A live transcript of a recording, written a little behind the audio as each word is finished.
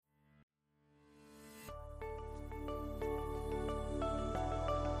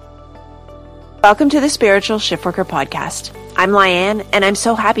Welcome to the Spiritual Shiftworker podcast. I'm Lyanne, and I'm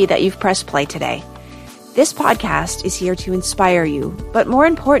so happy that you've pressed play today. This podcast is here to inspire you, but more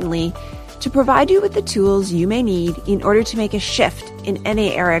importantly, to provide you with the tools you may need in order to make a shift in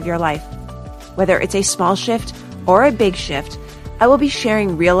any area of your life. Whether it's a small shift or a big shift, I will be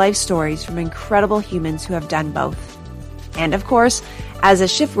sharing real-life stories from incredible humans who have done both. And of course, as a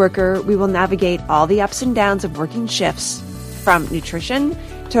shift worker, we will navigate all the ups and downs of working shifts, from nutrition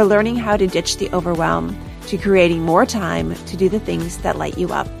to learning how to ditch the overwhelm, to creating more time to do the things that light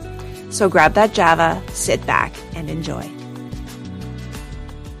you up. So grab that Java, sit back, and enjoy.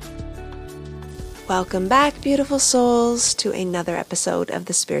 Welcome back, beautiful souls, to another episode of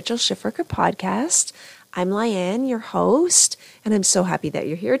the Spiritual Shiftworker podcast. I'm Lyanne, your host, and I'm so happy that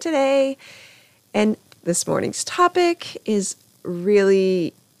you're here today. And this morning's topic is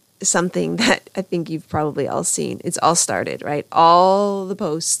really something that I think you've probably all seen. It's all started, right? All the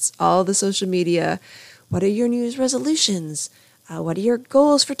posts, all the social media. What are your New Year's resolutions? What are your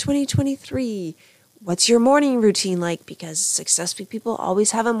goals for 2023? What's your morning routine like? Because successful people always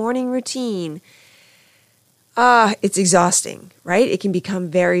have a morning routine. It's exhausting, right? It can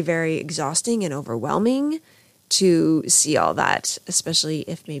become very, very exhausting and overwhelming to see all that, especially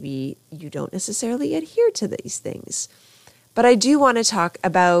if maybe you don't necessarily adhere to these things. But I do want to talk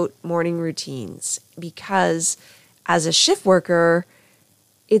about morning routines because as a shift worker,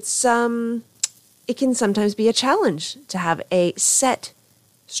 it can sometimes be a challenge to have a set,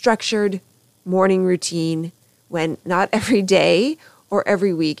 structured morning routine when not every day or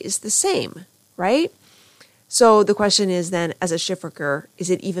every week is the same, right? So the question is then, as a shift worker, is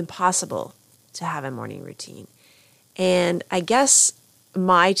it even possible to have a morning routine? And I guess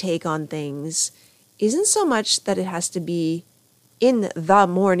my take on things isn't so much that it has to be in the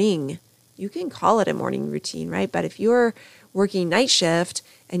morning. You can call it a morning routine, right? But if you're working night shift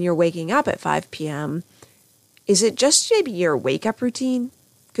and you're waking up at 5 p.m., is it just maybe your wake-up routine?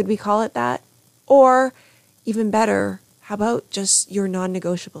 Could we call it that? Or even better, how about just your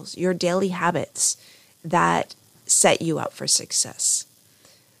non-negotiables, your daily habits that set you up for success?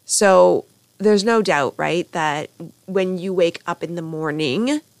 So there's no doubt, right, that when you wake up in the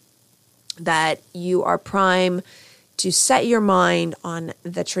morning, that you are prime to set your mind on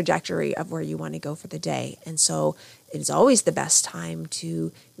the trajectory of where you want to go for the day. And so it is always the best time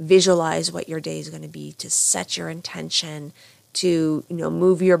to visualize what your day is going to be, to set your intention, to,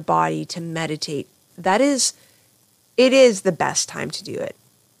 move your body, to meditate. It is the best time to do it,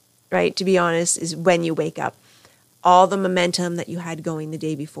 right? To be honest, is when you wake up. All the momentum that you had going the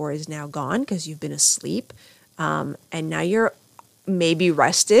day before is now gone because you've been asleep. And now you're maybe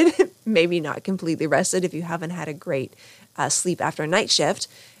rested, maybe not completely rested if you haven't had a great sleep after a night shift.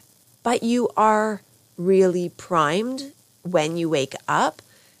 But you are really primed when you wake up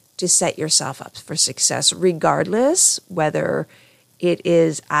to set yourself up for success, regardless whether it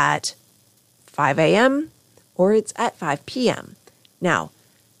is at 5 a.m. or it's at 5 p.m. Now,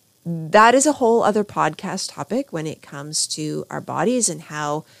 that is a whole other podcast topic when it comes to our bodies and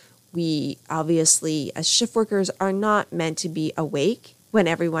how we obviously, as shift workers, are not meant to be awake when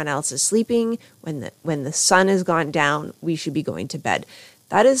everyone else is sleeping. When the sun has gone down, we should be going to bed.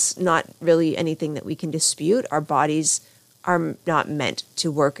 That is not really anything that we can dispute. Our bodies are not meant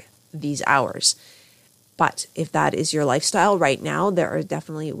to work these hours. But if that is your lifestyle right now, there are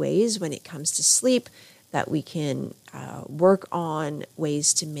definitely ways when it comes to sleep that we can work on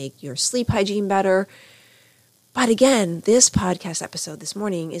ways to make your sleep hygiene better. But again, this podcast episode this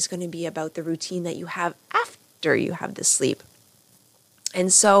morning is going to be about the routine that you have after you have the sleep.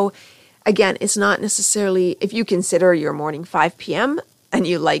 And so, again, it's not necessarily, if you consider your morning 5 p.m. and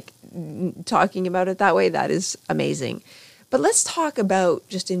you like talking about it that way, that is amazing. But let's talk about,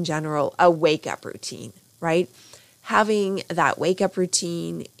 just in general, a wake-up routine, right? Having that wake-up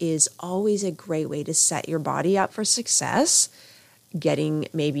routine is always a great way to set your body up for success, getting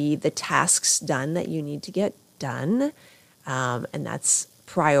maybe the tasks done that you need to get done. And that's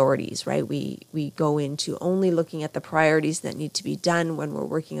priorities, right? We go into only looking at the priorities that need to be done when we're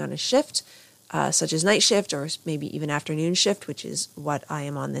working on a shift, such as night shift or maybe even afternoon shift, which is what I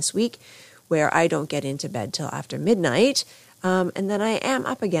am on this week, where I don't get into bed till after midnight. And then I am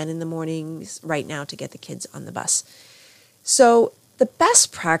up again in the mornings right now to get the kids on the bus. So the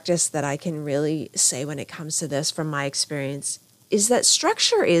best practice that I can really say when it comes to this from my experience is that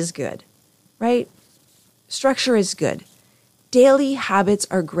structure is good, right? Structure is good. Daily habits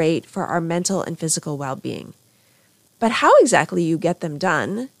are great for our mental and physical well-being. But how exactly you get them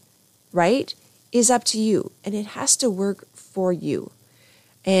done, right, is up to you. And it has to work for you.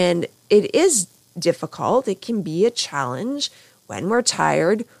 And it is difficult. It can be a challenge when we're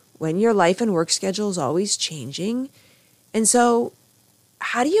tired, when your life and work schedule is always changing. And so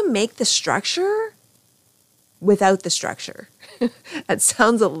how do you make the structure without the structure? That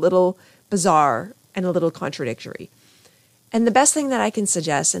sounds a little bizarre and a little contradictory. And the best thing that I can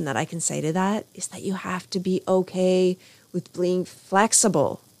suggest and that I can say to that is that you have to be okay with being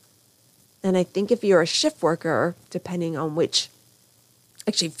flexible. And I think if you're a shift worker, depending on which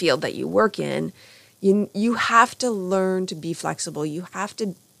actually field that you work in, you have to learn to be flexible. You have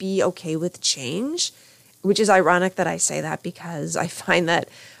to be okay with change, which is ironic that I say that because I find that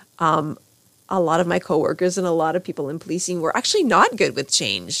a lot of my coworkers and a lot of people in policing were actually not good with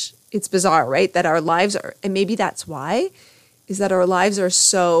change. It's bizarre, right? That our lives are, and maybe that's why, is that our lives are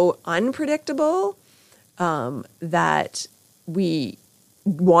so unpredictable that we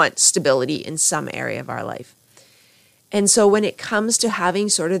want stability in some area of our life. And so when it comes to having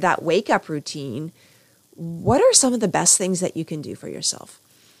sort of that wake-up routine, what are some of the best things that you can do for yourself,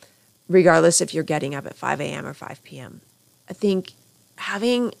 regardless if you're getting up at 5 a.m. or 5 p.m.? I think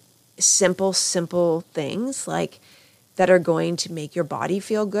having simple things like that are going to make your body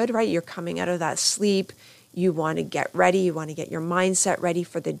feel good, right? You're coming out of that sleep. You want to get ready. You want to get your mindset ready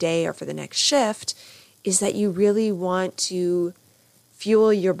for the day or for the next shift, is that you really want to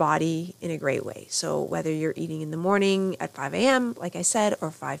fuel your body in a great way. So whether you're eating in the morning at 5 a.m., like I said, or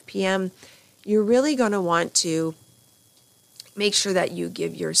 5 p.m., you're really going to want to make sure that you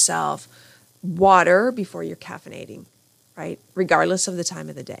give yourself water before you're caffeinating, right? Regardless of the time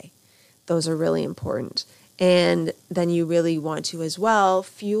of the day. Those are really important. And then you really want to as well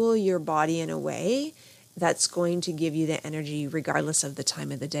fuel your body in a way that's going to give you the energy regardless of the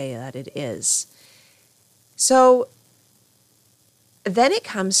time of the day that it is. So then it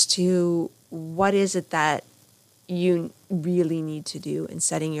comes to what is it that you really need to do in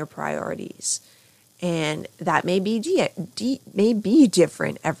setting your priorities. And that may be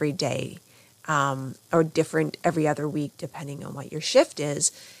different every day or different every other week, depending on what your shift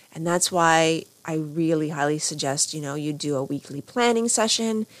is. And that's why I really highly suggest, you do a weekly planning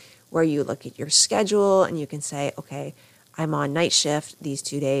session where you look at your schedule and you can say, okay, I'm on night shift these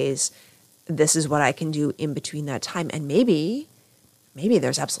 2 days. This is what I can do in between that time. And maybe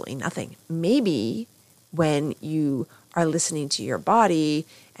there's absolutely nothing. Maybe when you are listening to your body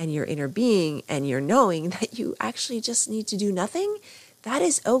and your inner being and you're knowing that you actually just need to do nothing, that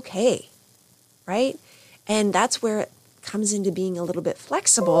is okay, right? And that's where it comes into being a little bit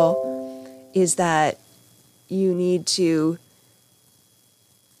flexible, is that you need to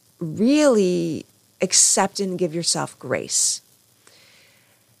really accept and give yourself grace.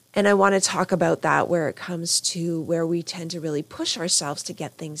 And I want to talk about that where it comes to where we tend to really push ourselves to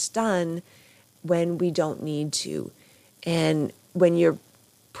get things done when we don't need to. And when you're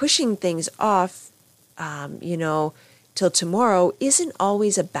pushing things off, till tomorrow isn't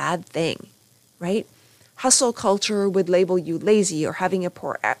always a bad thing, right? Hustle culture would label you lazy or having a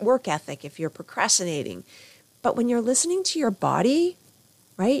poor work ethic if you're procrastinating. But when you're listening to your body,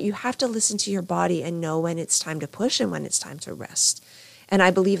 right, you have to listen to your body and know when it's time to push and when it's time to rest. And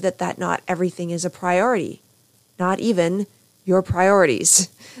I believe that not everything is a priority, not even your priorities.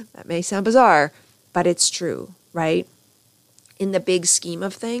 That may sound bizarre, but it's true, right? In the big scheme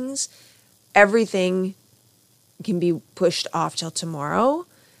of things, everything can be pushed off till tomorrow.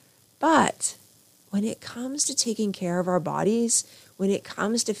 But when it comes to taking care of our bodies, when it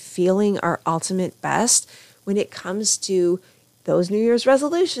comes to feeling our ultimate best, when it comes to those New Year's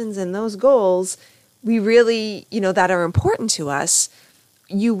resolutions and those goals, we really, that are important to us,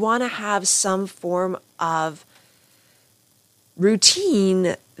 you want to have some form of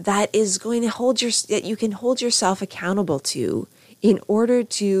routine that is going to that you can hold yourself accountable to in order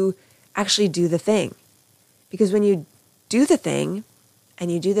to actually do the thing. Because when you do the thing and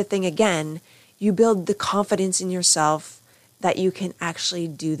you do the thing again, you build the confidence in yourself that you can actually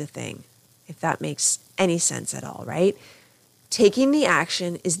do the thing, if that makes any sense at all, right? Taking the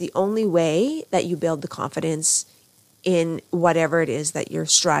action is the only way that you build the confidence in whatever it is that you're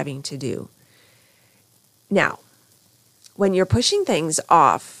striving to do. Now, when you're pushing things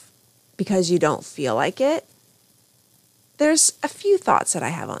off because you don't feel like it, there's a few thoughts that I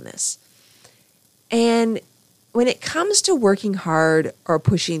have on this. And when it comes to working hard or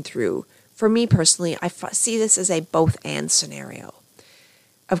pushing through, for me personally, I see this as a both and scenario.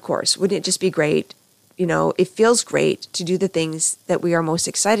 Of course, wouldn't it just be great? It feels great to do the things that we are most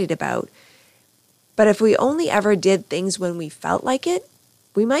excited about. But if we only ever did things when we felt like it,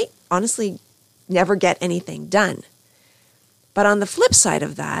 we might honestly never get anything done. But on the flip side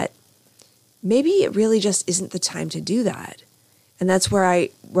of that, maybe it really just isn't the time to do that. And that's where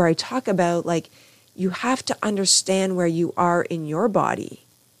I talk about, you have to understand where you are in your body.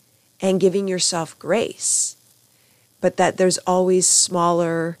 and giving yourself grace, but that there's always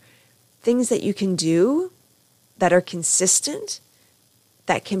smaller things that you can do that are consistent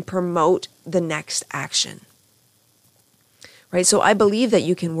that can promote the next action. Right? So I believe that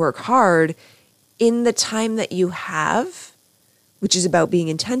you can work hard in the time that you have, which is about being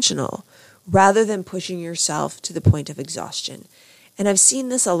intentional, rather than pushing yourself to the point of exhaustion. And I've seen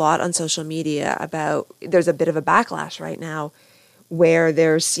this a lot on social media there's a bit of a backlash right now where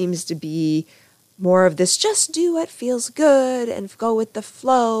there seems to be more of this, just do what feels good and go with the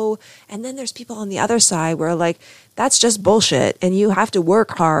flow. And then there's people on the other side where like, that's just bullshit. And you have to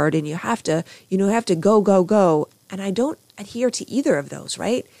work hard and you have to go, go, go. And I don't adhere to either of those,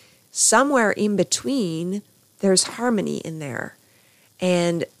 right? Somewhere in between, there's harmony in there.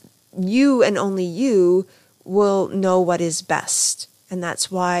 And you and only you will know what is best. And that's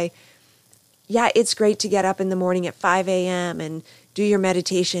why, yeah, it's great to get up in the morning at 5 a.m. and do your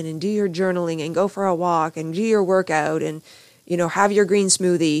meditation and do your journaling and go for a walk and do your workout and, have your green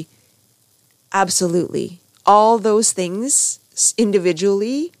smoothie. Absolutely. All those things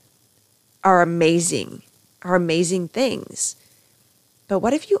individually are amazing things. But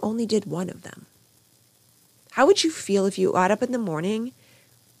what if you only did one of them? How would you feel if you got up in the morning,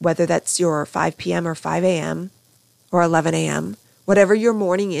 whether that's your 5 p.m. or 5 a.m. or 11 a.m., whatever your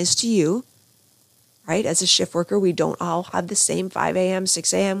morning is to you, right? As a shift worker, we don't all have the same 5 a.m.,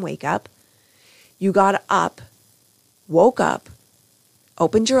 6 a.m. wake up. You got up, woke up,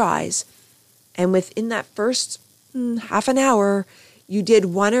 opened your eyes, and within that first half an hour, you did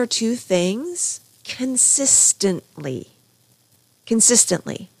one or two things consistently,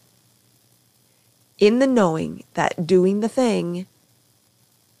 in the knowing that doing the thing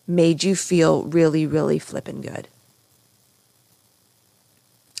made you feel really, really flippin' good.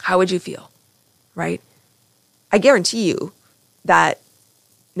 How would you feel, right? I guarantee you that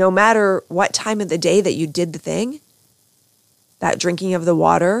no matter what time of the day that you did the thing, that drinking of the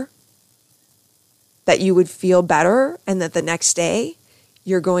water, that you would feel better and that the next day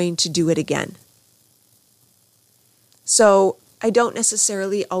you're going to do it again. So I don't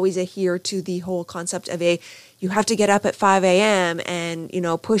necessarily always adhere to the whole concept of you have to get up at 5 a.m. and,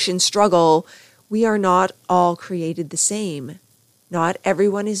 push and struggle. We are not all created the same. Not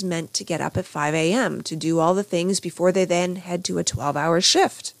everyone is meant to get up at 5 a.m. to do all the things before they then head to a 12-hour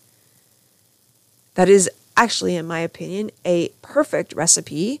shift. That is actually, in my opinion, a perfect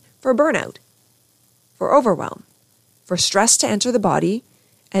recipe for burnout, for overwhelm, for stress to enter the body,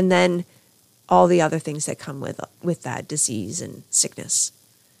 and then all the other things that come with that, disease and sickness.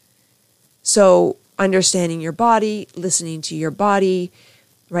 So understanding your body, listening to your body,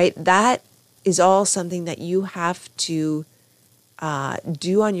 right? That is all something that you have to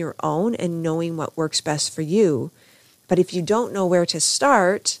do on your own and knowing what works best for you. But if you don't know where to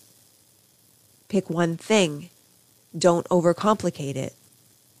start, pick one thing. Don't overcomplicate it.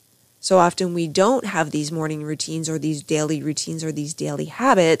 So often we don't have these morning routines or these daily routines or these daily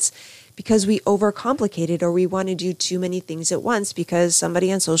habits because we overcomplicate it or we want to do too many things at once because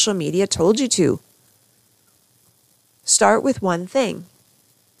somebody on social media told you to. Start with one thing.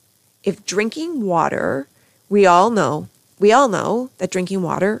 If drinking water, we all know that drinking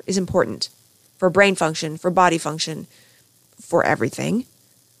water is important for brain function, for body function, for everything.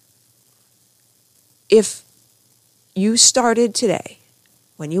 If you started today,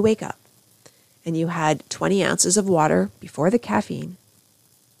 when you wake up, and you had 20 ounces of water before the caffeine,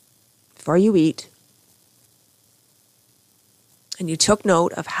 before you eat, and you took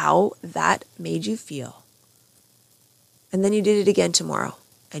note of how that made you feel, and then you did it again tomorrow,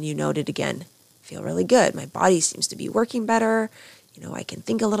 and you noted again, feel really good. My body seems to be working better. I can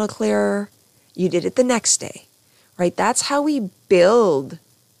think a little clearer. You did it the next day, right? That's how we build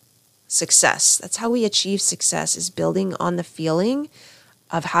success. That's how we achieve success, is building on the feeling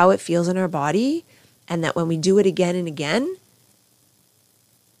of how it feels in our body, and that when we do it again and again,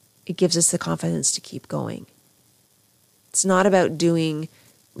 it gives us the confidence to keep going. It's not about doing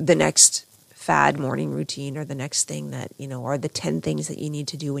the next fad morning routine or the next thing that, or the 10 things that you need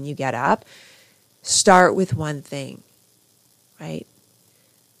to do when you get up. Start with one thing, right?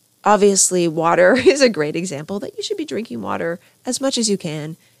 Obviously, water is a great example that you should be drinking water as much as you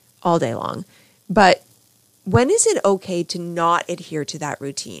can all day long. But when is it okay to not adhere to that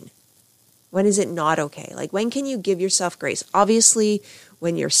routine? When is it not okay? Like, when can you give yourself grace? Obviously,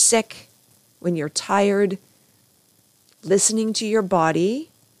 when you're sick, when you're tired, listening to your body,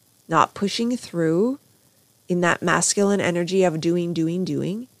 not pushing through in that masculine energy of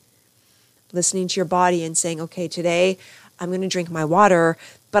doing, listening to your body and saying, okay, today I'm going to drink my water,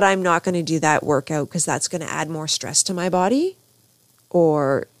 but I'm not going to do that workout because that's going to add more stress to my body.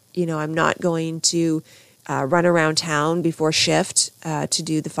 Or I'm not going to run around town before shift to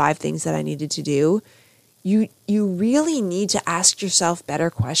do the 5 things that I needed to do. You really need to ask yourself better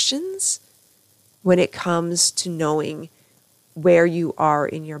questions when it comes to knowing where you are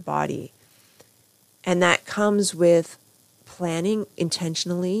in your body. And that comes with planning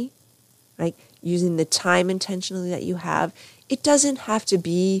intentionally, like using the time intentionally that you have. It doesn't have to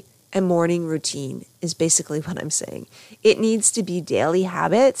be a morning routine, is basically what I'm saying. It needs to be daily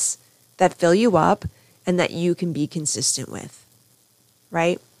habits that fill you up and that you can be consistent with,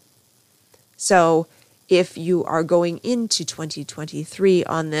 right? So if you are going into 2023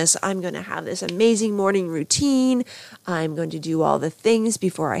 on this, I'm going to have this amazing morning routine. I'm going to do all the things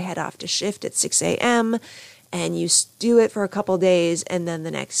before I head off to shift at 6 a.m. And you do it for a couple days, and then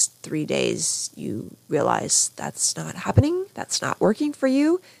the next 3 days you realize that's not happening, that's not working for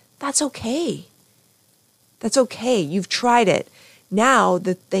you. That's okay. That's okay. You've tried it. Now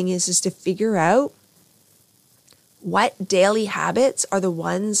the thing is to figure out what daily habits are the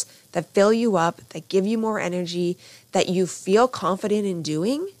ones that fill you up, that give you more energy, that you feel confident in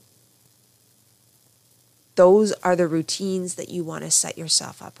doing. Those are the routines that you want to set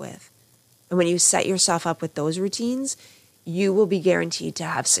yourself up with. And when you set yourself up with those routines, you will be guaranteed to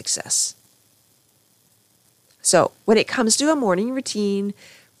have success. So when it comes to a morning routine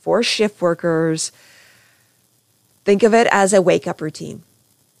for shift workers, think of it as a wake-up routine.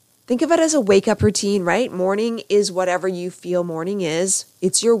 Think of it as a wake-up routine, right? Morning is whatever you feel morning is.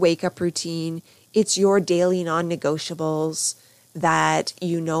 It's your wake-up routine. It's your daily non-negotiables that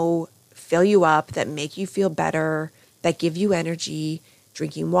fill you up, that make you feel better, that give you energy,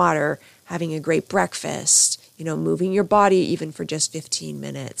 drinking water, having a great breakfast, moving your body even for just 15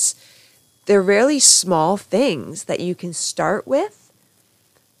 minutes. They're really small things that you can start with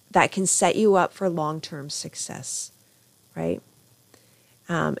that can set you up for long-term success, right?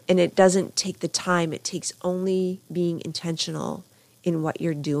 And it doesn't take the time. It takes only being intentional in what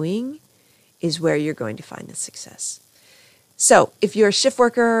you're doing is where you're going to find the success. So if you're a shift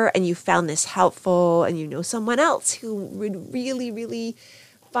worker and you found this helpful and you know someone else who would really, really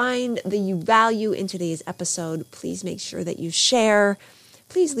find the value in today's episode, please make sure that you share.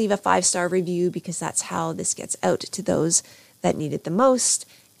 Please leave a 5-star review because that's how this gets out to those that need it the most.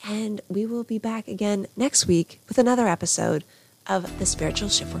 And we will be back again next week with another episode of the Spiritual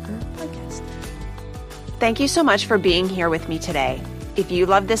Shiftworker podcast. Thank you so much for being here with me today. If you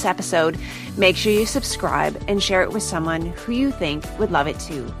loved this episode, make sure you subscribe and share it with someone who you think would love it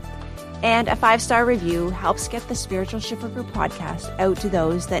too. And a 5-star review helps get the Spiritual Shiftworker podcast out to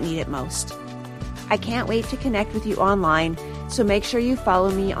those that need it most. I can't wait to connect with you online, so make sure you follow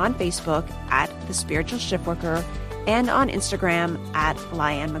me on Facebook at The Spiritual Shiftworker and on Instagram at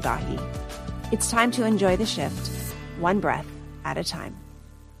Lyanne McGaughy. It's time to enjoy the shift, one breath at a time.